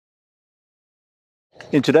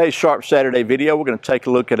In today's Sharp Saturday video, we're going to take a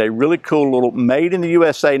look at a really cool little made in the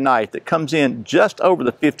USA knife that comes in just over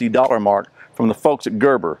the $50 mark from the folks at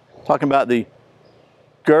Gerber. Talking about the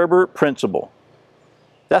Gerber Principle.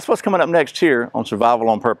 That's what's coming up next here on Survival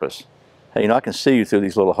on Purpose. Hey, you know, I can see you through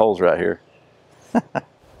these little holes right here.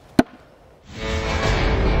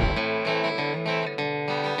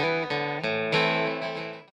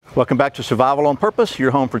 Welcome back to Survival on Purpose,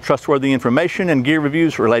 your home for trustworthy information and gear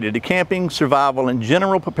reviews related to camping, survival, and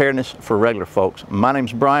general preparedness for regular folks. My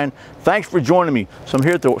name's Brian. Thanks for joining me. So I'm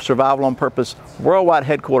here at the Survival on Purpose Worldwide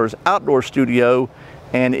Headquarters Outdoor Studio,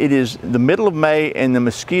 and it is the middle of May and the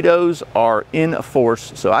mosquitoes are in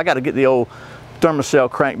force. So I got to get the old thermocell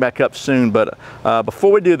cranked back up soon, but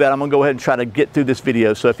before we do that, I'm gonna go ahead and try to get through this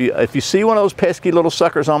video. So if you see one of those pesky little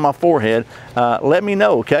suckers on my forehead, let me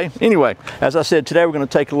know, okay? Anyway, as I said, today we're gonna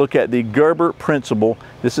take a look at the Gerber Principle.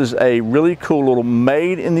 This is a really cool little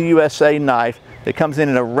made in the USA knife that comes in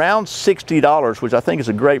at around $60, which I think is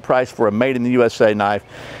a great price for a made in the USA knife.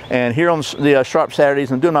 And here on the Sharp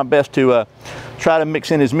Saturdays, I'm doing my best to try to mix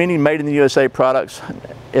in as many made in the USA products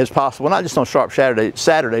as possible, not just on Sharp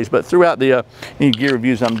Saturdays, but throughout the any gear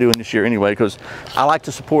reviews I'm doing this year anyway, because I like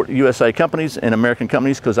to support USA companies and American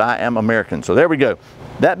companies because I am American. So there we go.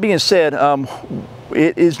 That being said,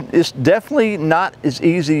 it's definitely not as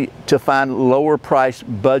easy to find lower priced,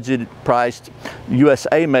 budget priced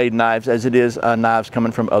USA made knives as it is knives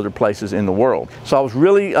coming from other places in the world. So I was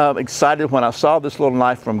really excited when I saw this little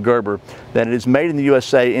knife from Gerber, that it is made in the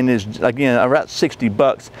USA and is, again, around 60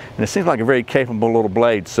 bucks, and it seems like a very capable little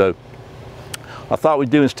blade. So I thought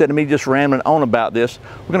we'd do, instead of me just rambling on about this,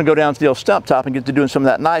 we're gonna go down to the old stump top and get to doing some of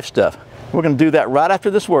that knife stuff. We're going to do that right after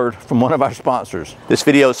this word from one of our sponsors. This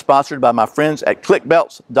video is sponsored by my friends at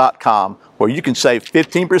clickbelts.com, where you can save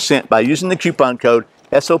 15% by using the coupon code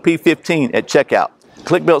SOP15 at checkout.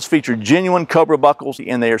 ClickBelts feature genuine Cobra buckles,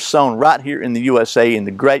 and they are sewn right here in the USA in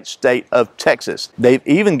the great state of Texas. They've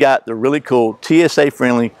even got the really cool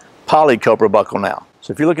TSA-friendly poly Cobra buckle now.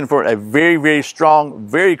 So if you're looking for a very, very strong,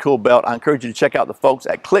 very cool belt, I encourage you to check out the folks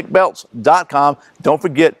at clickbelts.com. Don't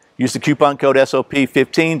forget, use the coupon code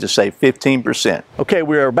SOP15 to save 15%. Okay,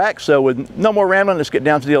 we are back, so with no more rambling, let's get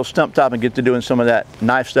down to the old stump top and get to doing some of that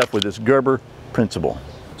knife stuff with this Gerber Principle.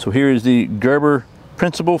 So here is the Gerber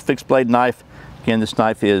Principle fixed blade knife. Again, this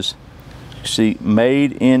knife is, you see,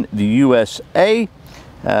 made in the USA.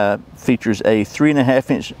 Features a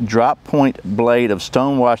 3.5-inch drop point blade of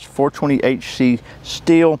stonewashed 420HC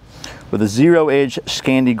steel with a 0-edge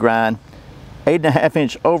Scandi grind,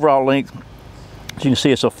 8.5-inch overall length. As you can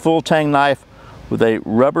see, it's a full tang knife with a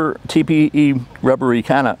rubber TPE rubbery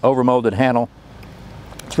kind of overmolded handle,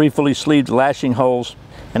 3 fully sleeved lashing holes,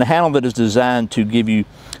 and a handle that is designed to give you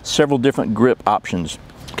several different grip options.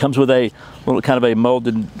 Comes with a little kind of a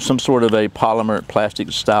molded, some sort of a polymer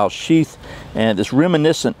plastic style sheath, and it's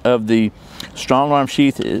reminiscent of the strong arm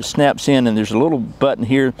sheath. It snaps in, and there's a little button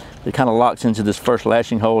here that kind of locks into this first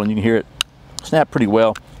lashing hole, and you can hear it snap pretty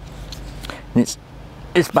well. And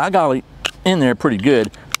it's by golly in there pretty good.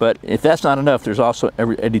 But if that's not enough, there's also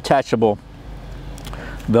a detachable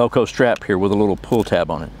Velcro strap here with a little pull tab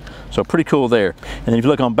on it. So pretty cool there. And then if you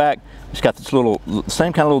look on back, it's got this little,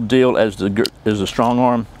 same kind of little deal as the strong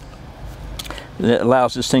arm. That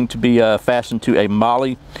allows this thing to be fastened to a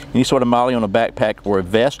molly, any sort of molly on a backpack or a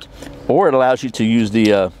vest, or it allows you to use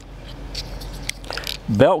the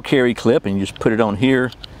belt carry clip, and you just put it on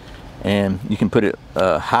here, and you can put it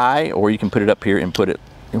high, or you can put it up here and put it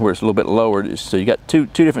where it's a little bit lowered. So you got two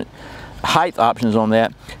different height options on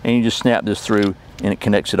that, and you just snap this through and it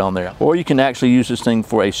connects it on there. Or you can actually use this thing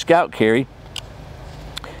for a scout carry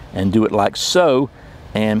and do it like so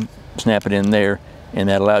and snap it in there, and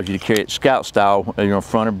that allows you to carry it scout style, you know,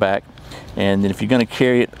 front or back. And then if you're going to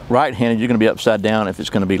carry it right-handed, you're going to be upside down. If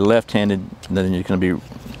it's going to be left-handed, then you're going to be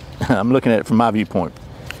I'm looking at it from my viewpoint.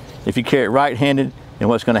 If you carry it right-handed, and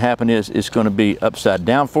what's going to happen is it's going to be upside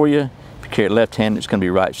down for you. If you carry it left-handed, it's going to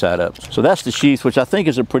be right side up. So that's the sheath, which I think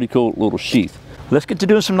is a pretty cool little sheath. Let's get to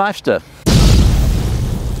doing some knife stuff.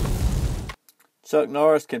 Chuck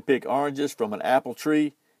Norris can pick oranges from an apple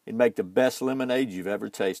tree and make the best lemonade you've ever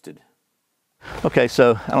tasted. Okay,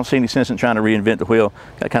 so I don't see any sense in trying to reinvent the wheel.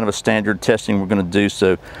 Got kind of a standard testing we're going to do.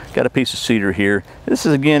 So got a piece of cedar here. This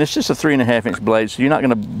is, again, it's just a 3.5-inch blade, so you're not going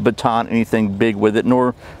to baton anything big with it,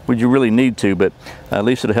 nor would you really need to, but at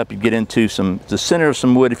least it'll help you get into the center of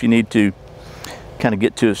some wood if you need to kind of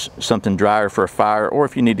get to something drier for a fire, or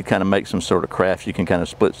if you need to kind of make some sort of craft, you can kind of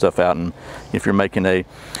split stuff out. And if you're making a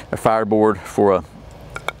fireboard for a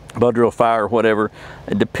bud drill fire or whatever,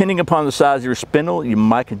 and depending upon the size of your spindle, you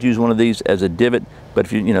might could use one of these as a divot, but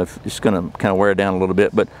if if it's going to kind of wear it down a little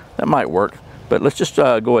bit, but that might work. But let's just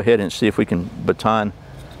go ahead and see if we can baton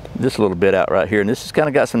this little bit out right here. And this has kind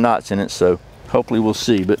of got some knots in it, so hopefully we'll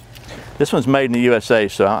see. But this one's made in the USA,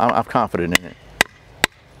 so I'm confident in it.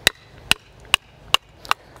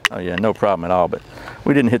 Oh yeah, no problem at all, but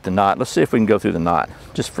we didn't hit the knot. Let's see if we can go through the knot,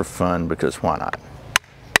 just for fun, because why not?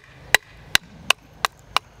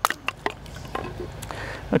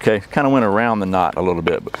 Okay, kind of went around the knot a little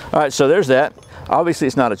bit. All right, so there's that. Obviously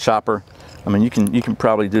it's not a chopper. I mean, you can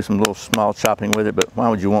probably do some little small chopping with it, but why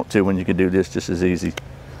would you want to when you could do this just as easy?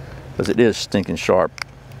 Because it is stinking sharp.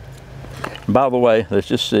 And by the way, let's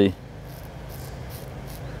just see.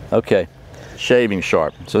 Okay, shaving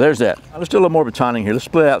sharp. So there's that. Let's do a little more batoning here. Let's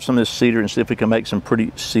split out some of this cedar and see if we can make some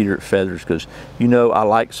pretty cedar feathers, because you know I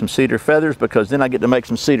like some cedar feathers, because then I get to make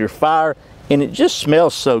some cedar fire, and it just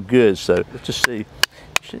smells so good. So let's just see.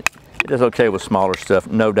 It does okay with smaller stuff,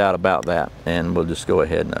 no doubt about that. And we'll just go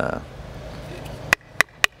ahead and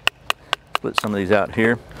split some of these out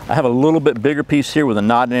here. I have a little bit bigger piece here with a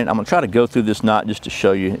knot in it. I'm gonna try to go through this knot just to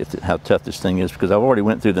show you how tough this thing is, because I've already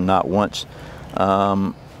went through the knot once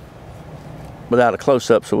without a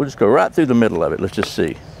close-up, so we'll just go right through the middle of it. Let's just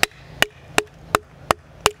see.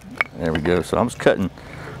 There we go. So I'm just cutting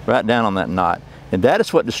right down on that knot. And that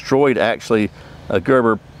is what destroyed actually a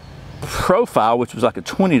Gerber Profile, which was like a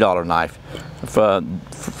 $20 knife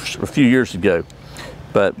a few years ago.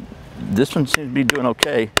 But this one seems to be doing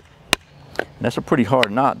okay. And that's a pretty hard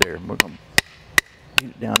knot there. We're going to get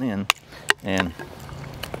it down in, and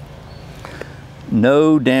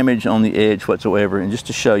no damage on the edge whatsoever. And just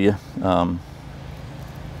to show you,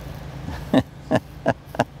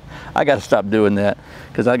 I got to stop doing that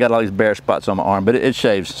because I got all these bare spots on my arm, but it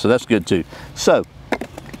shaves, so that's good too. So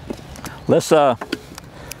let's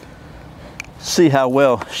see how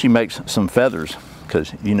well she makes some feathers,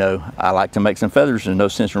 because you know I like to make some feathers. There's no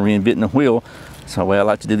sense in reinventing the wheel. That's the way I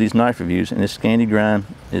like to do these knife reviews. And this Scandi grind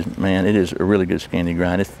is, man, it is a really good Scandi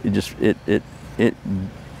grind. It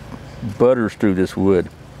butters through this wood.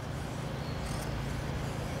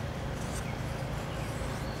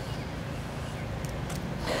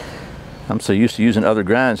 I'm so used to using other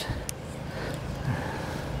grinds.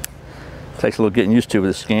 Takes a little getting used to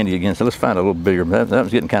with the Scandi again. So let's find a little bigger. That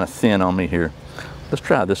was getting kind of thin on me here. Let's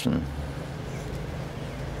try this one.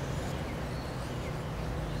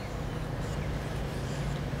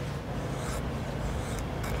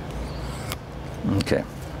 Okay,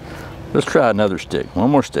 let's try another stick. One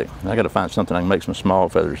more stick. I got to find something I can make some small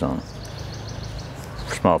feathers on.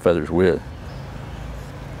 Small feathers with.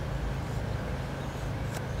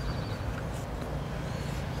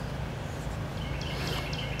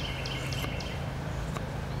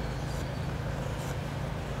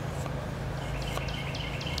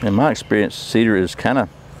 In my experience, cedar is kind of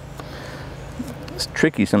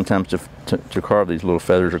tricky sometimes to carve these little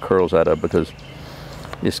feathers or curls out of, because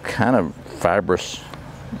it's kind of fibrous,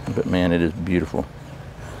 but man, it is beautiful.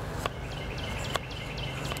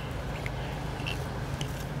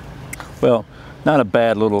 Well, not a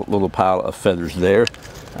bad little pile of feathers there.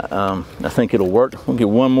 I think it'll work. We'll get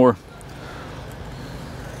one more.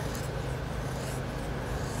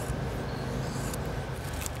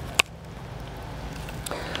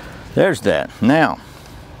 There's that. Now,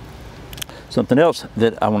 something else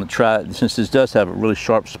that I want to try, since this does have a really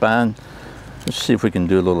sharp spine, let's see if we can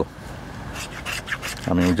do a little.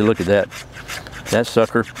 I mean, would you look at that? That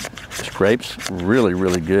sucker scrapes really,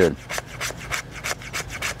 really good.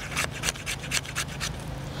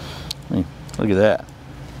 I mean, look at that.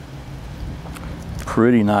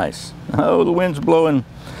 Pretty nice. Oh, the wind's blowing.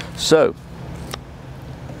 So,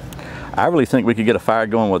 I really think we could get a fire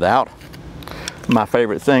going without my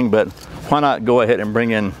favorite thing, but why not go ahead and bring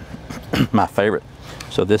in my favorite.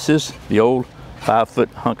 So this is the old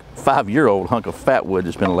 5-year-old hunk of fat wood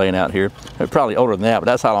that's been laying out here. It's probably older than that, but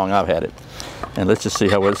that's how long I've had it. And let's just see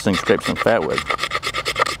how well this thing scrapes some fat wood.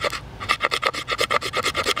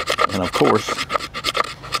 And of course,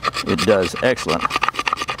 it does excellent.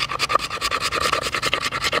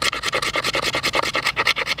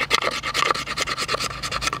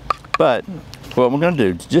 But what we're going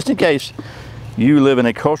to do, just in case you live in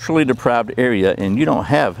a culturally deprived area and you don't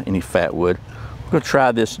have any fat wood, we're going to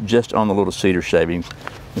try this just on the little cedar shavings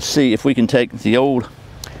and see if we can take the old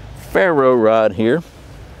ferro rod here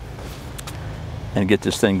and get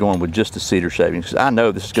this thing going with just the cedar shavings. I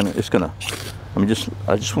know this is gonna, I mean,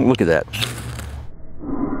 I just want to look at that.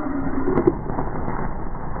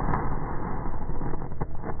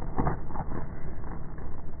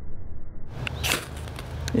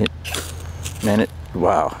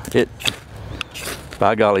 Wow, it,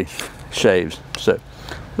 by golly, shaves. So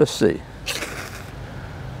let's see.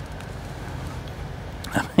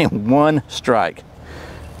 I in one strike.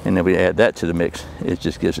 And then we add that to the mix. It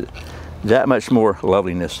just gives it that much more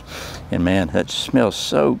loveliness. And man, that smells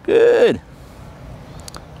so good.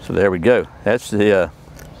 So there we go. That's the,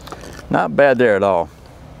 not bad there at all.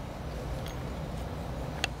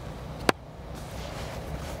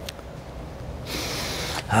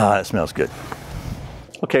 Ah, that smells good.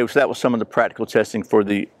 Okay, so that was some of the practical testing for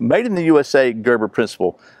the Made in the USA Gerber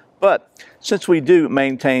Principle. But since we do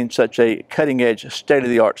maintain such a cutting-edge,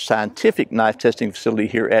 state-of-the-art scientific knife testing facility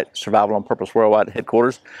here at Survival on Purpose Worldwide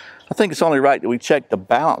headquarters, I think it's only right that we check the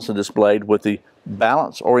balance of this blade with the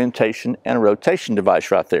balance, orientation, and rotation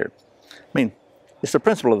device right there. I mean, it's the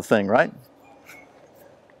principle of the thing, right?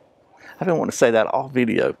 I don't want to say that all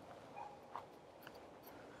video.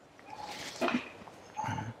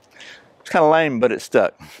 It's kind of lame, but it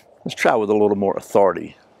stuck. Let's try with a little more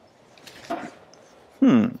authority.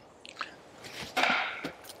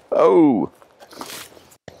 Oh,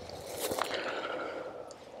 a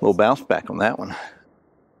little bounce back on that one.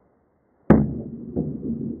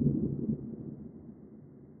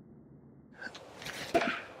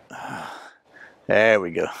 There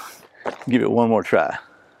we go. Give it one more try.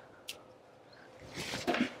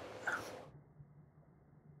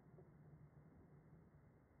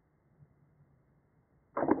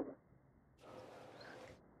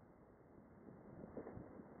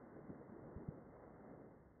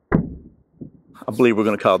 I believe we're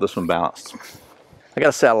going to call this one balanced. I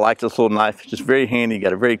gotta say, I like this little knife. It's just very handy.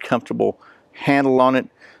 Got a very comfortable handle on it.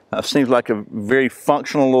 Seems like a very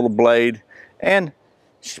functional little blade, and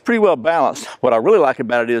it's pretty well balanced. What I really like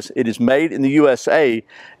about it is made in the USA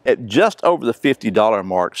at just over the $50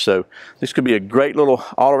 mark. So this could be a great little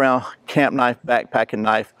all-around camp knife, backpacking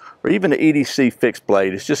knife, or even an EDC fixed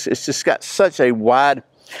blade. It's just got such a wide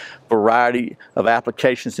variety of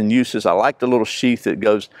applications and uses. I like the little sheath that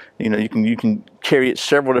goes, you know, you can carry it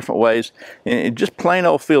several different ways, and it just plain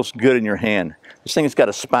old feels good in your hand. This thing has got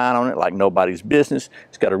a spine on it like nobody's business.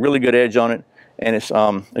 It's got a really good edge on it, and it's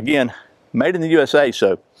again, made in the USA.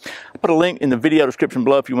 So I'll put a link in the video description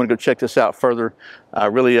below if you want to go check this out further. I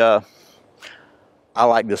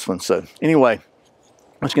like this one. So anyway,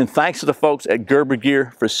 once again, thanks to the folks at Gerber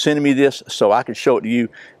Gear for sending me this so I could show it to you.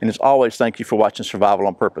 And as always, thank you for watching Survival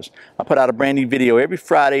on Purpose. I put out a brand new video every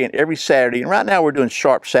Friday and every Saturday. And right now we're doing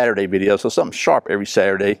sharp Saturday videos, so something sharp every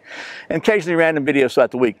Saturday. And occasionally random videos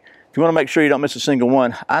throughout the week. If you want to make sure you don't miss a single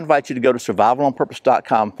one, I invite you to go to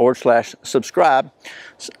survivalonpurpose.com/subscribe.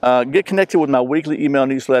 Get connected with my weekly email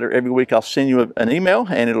newsletter. Every week I'll send you an email,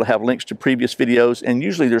 and it'll have links to previous videos. And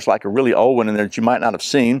usually there's like a really old one in there that you might not have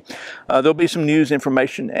seen. There'll be some news,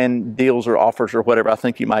 information, and deals or offers or whatever I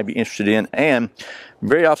think you might be interested in. And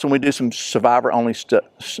very often we do some subscriber-only stuff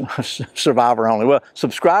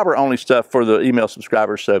for the email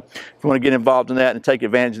subscribers. So if you want to get involved in that and take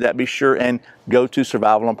advantage of that, be sure and go to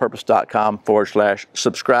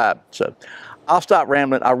survivalonpurpose.com/subscribe. So I'll stop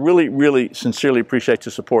rambling. I really, really sincerely appreciate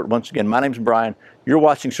your support. Once again, my name's Brian. You're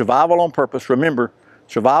watching Survival on Purpose. Remember,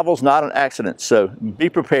 survival's not an accident, so be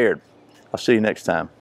prepared. I'll see you next time.